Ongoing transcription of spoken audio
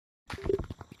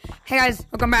Hey guys,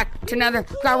 welcome back to another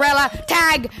Gorilla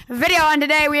Tag video, and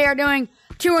today we are doing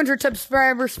 200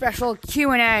 subscriber special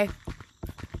Q&A.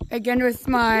 Again with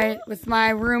my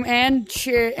room and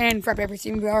Frat Paper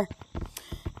CBR.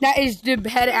 That is the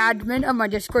head admin of my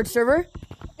Discord server,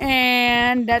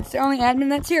 and that's the only admin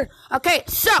that's here. Okay,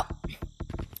 so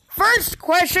first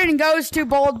question goes to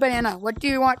Bold Banana. What do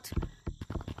you want?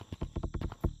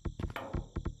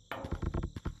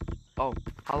 Oh,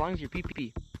 how long is your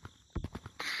pee-pee?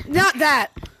 Not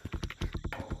that.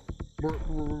 Come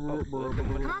on, bro.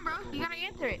 You gotta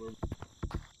answer it.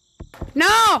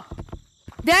 No!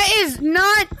 That is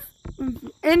not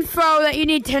info that you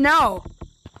need to know.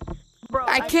 Bro,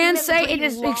 I can say it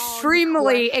is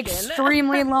extremely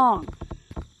long.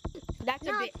 That's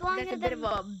a bit of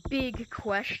a big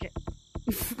question.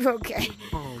 Okay.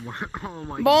 Oh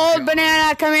my Bold God.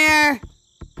 Banana, come here.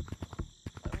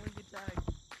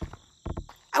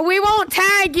 We won't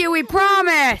tag you, we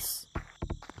promise.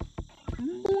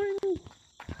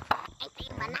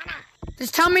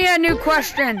 Just tell me a new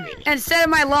question instead of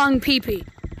my long pee-pee.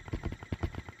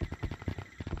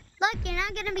 Look, you're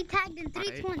not gonna be tagged in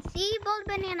 321C, Bold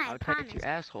Banana, I I'll tag promise. you,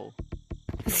 asshole.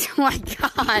 Oh my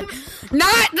god.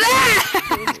 Not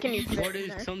that! Can you What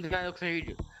is something that looks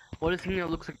like? What is something that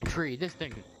looks like a tree? This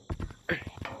thing.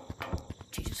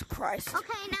 Jesus Christ.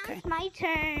 Okay, now it's my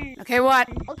turn. Okay, what?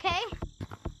 Okay?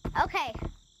 Okay.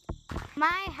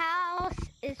 My house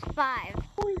is 5.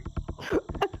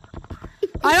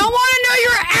 I don't want to know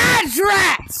your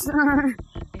address!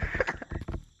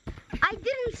 I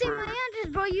didn't say my address,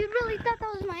 bro. You really thought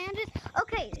that was my address?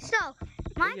 Okay, so,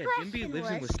 my Jimby question lives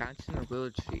in was... Wisconsin or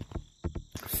Village Street.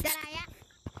 That I am.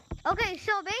 Okay,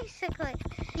 so basically,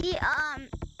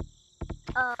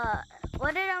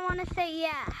 what did I want to say?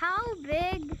 Yeah, how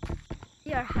big is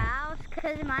your house?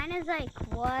 Because mine is like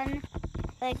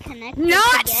connected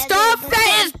Not together, stuff but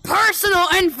that is personal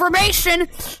information,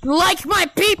 like my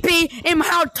pee-pee and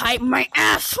how tight my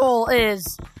asshole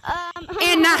is.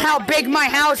 And not how big my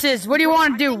house is. What do you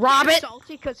want to do, rob it?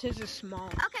 Salty because his is small.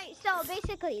 Okay, so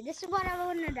basically, this is what I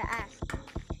wanted to ask.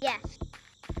 Yes.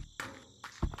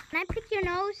 Can I pick your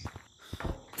nose?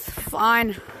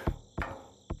 Fine.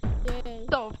 Yay.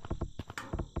 So,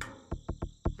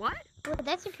 what? Well,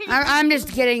 that's a pretty I'm just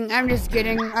kidding. I just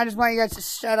want you guys to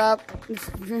shut up.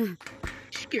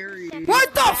 Scary.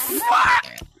 What the fuck?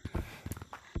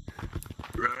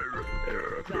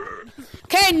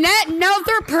 Okay,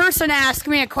 another person asked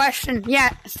me a question.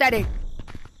 Yeah, steady.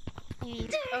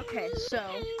 Okay, so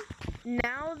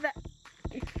now that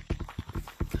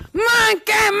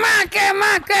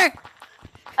Monkey!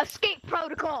 escape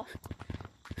protocol.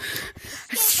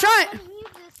 Shut!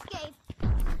 escape.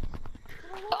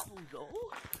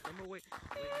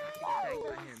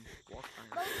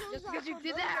 Just because you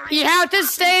did that, You have to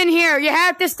stay in here. You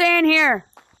have to stay in here.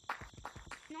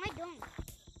 No, I don't.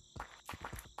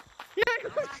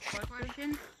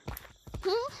 question.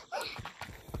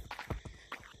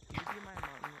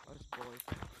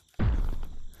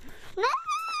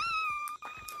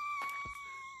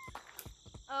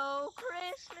 Oh,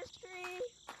 Christmas tree.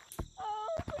 Oh,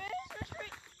 Christmas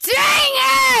tree. Dang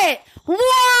it!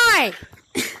 Why?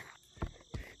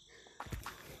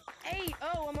 Hey,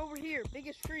 oh, I'm over here.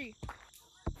 Biggest tree.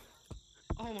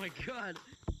 Oh my God.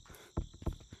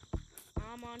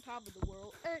 I'm on top of the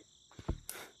world.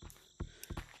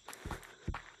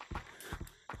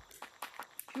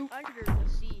 Under the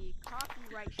sea.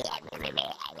 Copyright.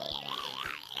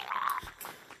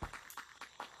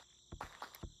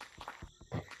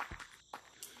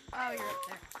 Oh, you're up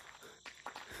there.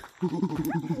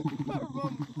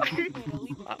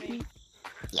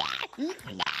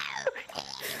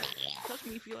 Touch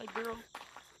me if you like, girl.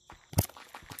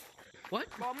 What?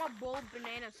 Bro, I'm a Bold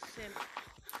Banana simp.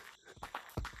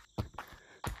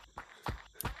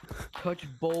 Touch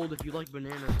bold if you like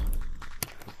bananas.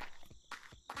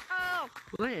 Oh,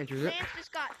 Well, that answers it. Sam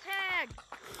just got tagged.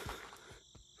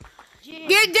 Jim.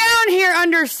 Get down here,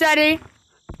 Understudy.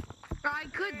 I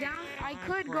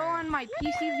could go on my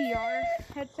PC VR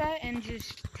headset and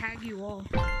just tag you all.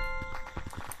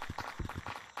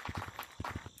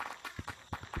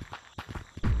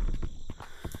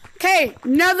 Okay,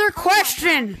 another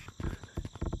question.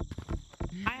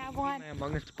 I have one. My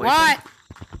Among Us boyfriend. What?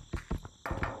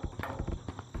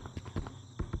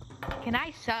 Can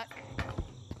I suck?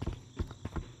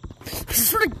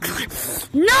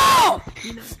 No!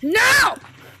 No!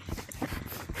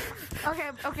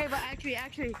 Okay, but actually,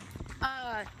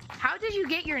 how did you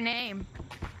get your name?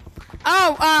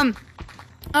 Oh,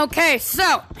 okay,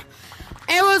 so,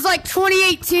 it was like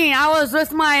 2018. I was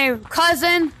with my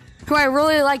cousin, who I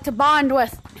really like to bond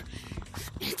with.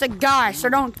 just a guy, so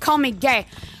don't call me gay.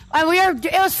 It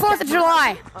was 4th of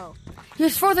July. Oh. It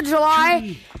was 4th of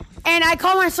July, and I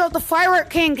called myself the Firework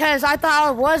King because I thought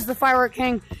I was the Firework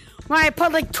King when I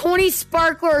put like 20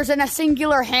 sparklers in a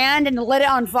singular hand and lit it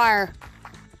on fire.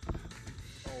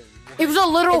 It was a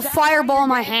little fireball in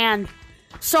my hand,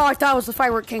 so I thought I was the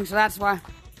Firework King, so that's why.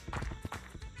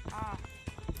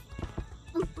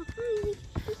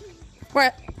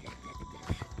 What?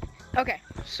 Okay,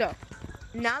 so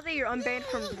now that you're unbanned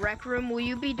from Rec Room, will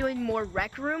you be doing more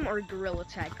Rec Room or Gorilla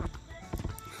Tag?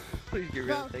 Please get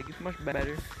rid of it. It's much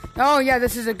better. Oh yeah,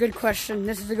 this is a good question.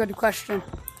 This is a good question.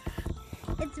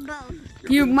 It's both.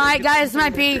 You guys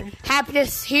might be happy to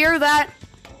hear that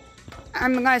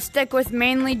I'm gonna stick with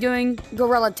mainly doing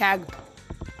Gorilla Tag.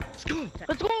 Let's go.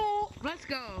 Let's go! Let's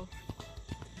go!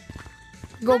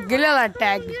 Go Gorilla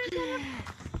Tag.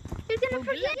 You're gonna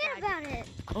forget about it.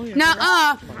 Oh, yeah.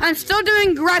 Nuh-uh. I'm still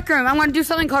doing Rec Room. I'm gonna do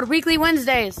something called Weekly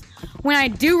Wednesdays. When I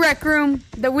do Rec Room,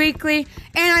 the weekly,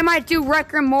 and I might do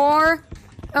Rec Room more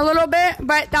a little bit,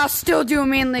 but I'll still do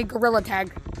mainly Gorilla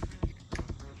Tag.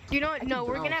 You know what? No,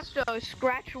 we're gonna have to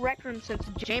scratch Rec Room since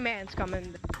J-Man's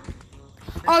coming.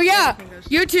 Oh yeah,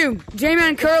 YouTube,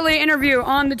 J-Man Curly interview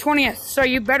on the 20th, so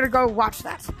you better go watch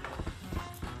that.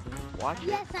 Watch it.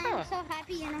 Yes, I am so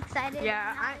happy and excited.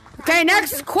 Yeah, Okay,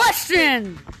 next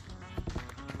question.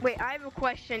 Wait, I have a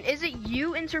question. Is it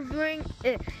you interviewing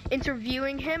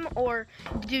him, or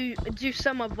do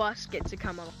some of us get to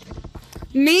come on?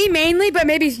 Me mainly, but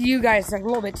maybe you guys like a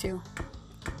little bit too.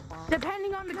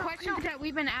 Depending on the questions that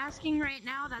we've been asking right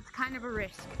now, that's kind of a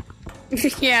risk.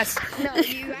 Yes. No,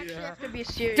 you actually have to be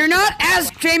serious. Do not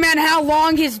ask J-Man how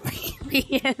long his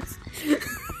baby is.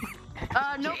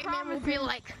 No problem. Will be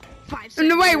like 5 No,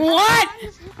 seconds. wait, what?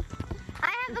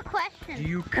 I have a question. Do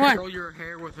you curl your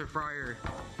hair with a fryer?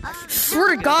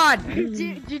 Swear to God.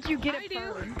 Did you get it?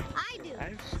 I do.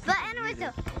 But anyway,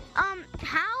 so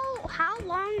how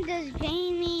long does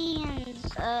Jamie's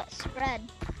spread?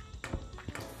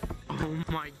 Oh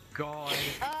my god.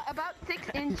 About 6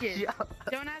 inches.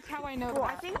 Don't ask how I know Well,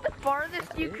 I that. think the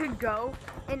farthest you could go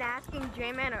in asking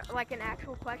J-Man like an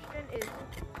actual question is,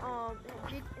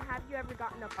 have you ever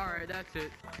gotten a? Alright, that's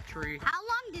it. Tree. How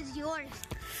long does yours?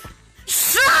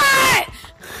 Shut!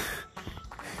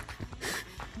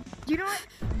 Do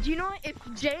you know what?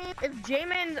 If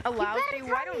J-Man allows better me,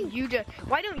 tell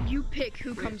why don't you pick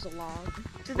who comes along?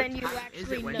 So then you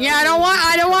actually know. Yeah, I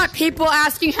don't want people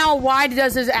asking how wide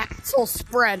does his axle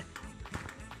spread.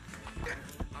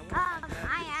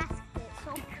 I asked it,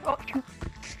 so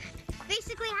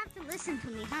basically have to listen to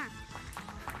me, huh?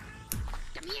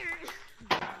 Come here.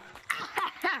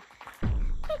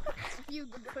 You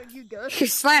go. You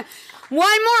slam.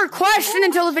 One more question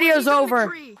until the video's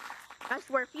over. I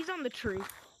swear, if he's on the tree.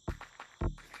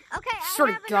 Okay, Swear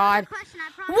I to have God. another question.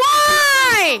 I promise.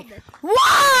 Why?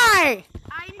 Why?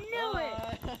 I knew it.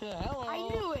 I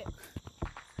knew it.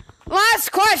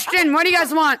 Last question. What do you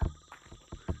guys want?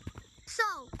 So,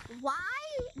 why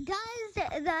does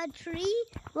the tree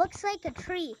looks like a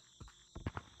tree?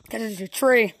 Because it's a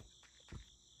tree.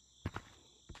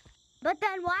 But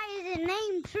then why is it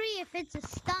named tree if it's a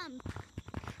stump,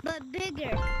 but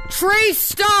bigger? Tree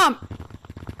stump.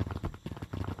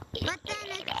 But then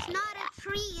it's not a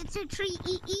tree, it's a tree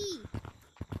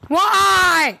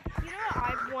Why? You know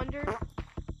what I've wondered?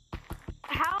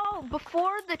 How,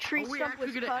 before the tree stump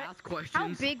was cut, ask questions? how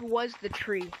big was the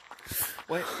tree?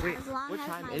 Wait, As long what as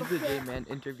time my is the kid- J-Man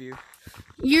interview?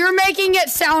 You're making it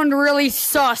sound really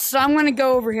sus, so I'm gonna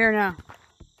go over here now.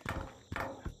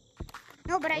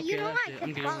 No, but you know that's I it. could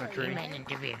I'm getting follow a tree. you.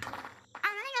 Interview.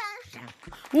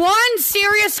 One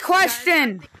serious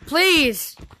question,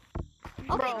 please.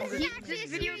 Okay, Bro, this is actually this a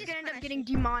video is serious gonna end up question. getting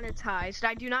demonetized.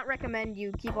 I do not recommend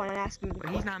you keep on asking me.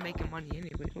 But he's not making money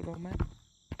anyway, so it don't matter.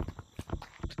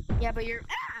 Yeah, but you're.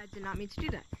 I did not mean to do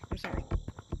that. I'm sorry.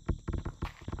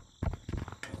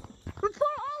 For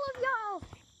all of y'all.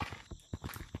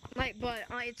 Like, but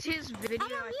it's his video.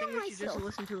 I'm I think we mute should just myself.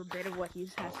 listen to a bit of what he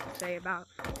has to say about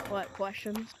what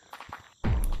questions.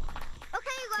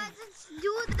 Okay, you guys, let's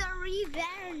do the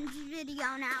revenge video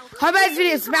now. How about this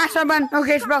video? Smash that button.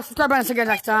 Okay, subscribe button. See you guys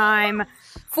next time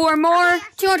for more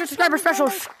 200 subscriber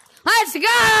specials. Let's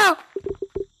go!